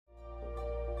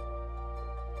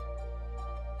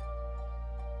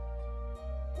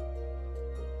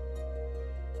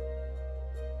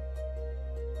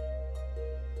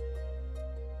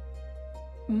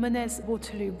Monet's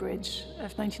Waterloo Bridge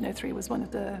of 1903 was one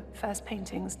of the first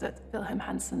paintings that Wilhelm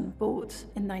Hansen bought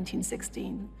in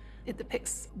 1916. It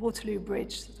depicts Waterloo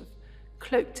Bridge sort of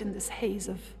cloaked in this haze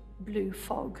of blue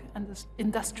fog and this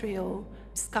industrial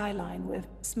skyline with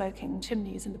smoking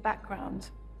chimneys in the background.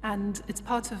 And it's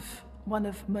part of one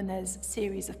of Monet's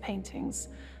series of paintings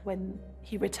when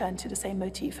he returned to the same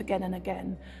motif again and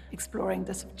again, exploring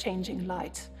this changing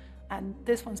light. And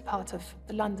this one's part of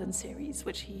the London series,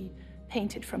 which he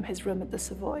painted from his room at the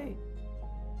Savoy.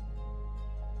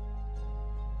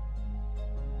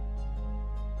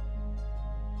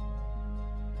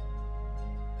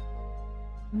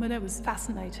 Monet was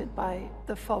fascinated by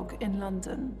the fog in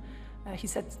London. He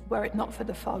said, were it not for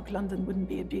the fog, London wouldn't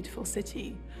be a beautiful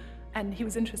city. And he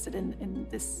was interested in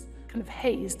this kind of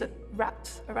haze that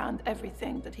wrapped around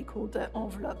everything that he called the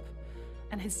envelope.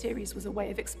 And his series was a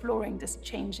way of exploring this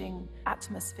changing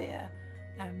atmosphere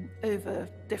over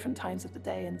different times of the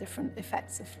day and different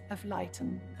effects of light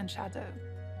and shadow.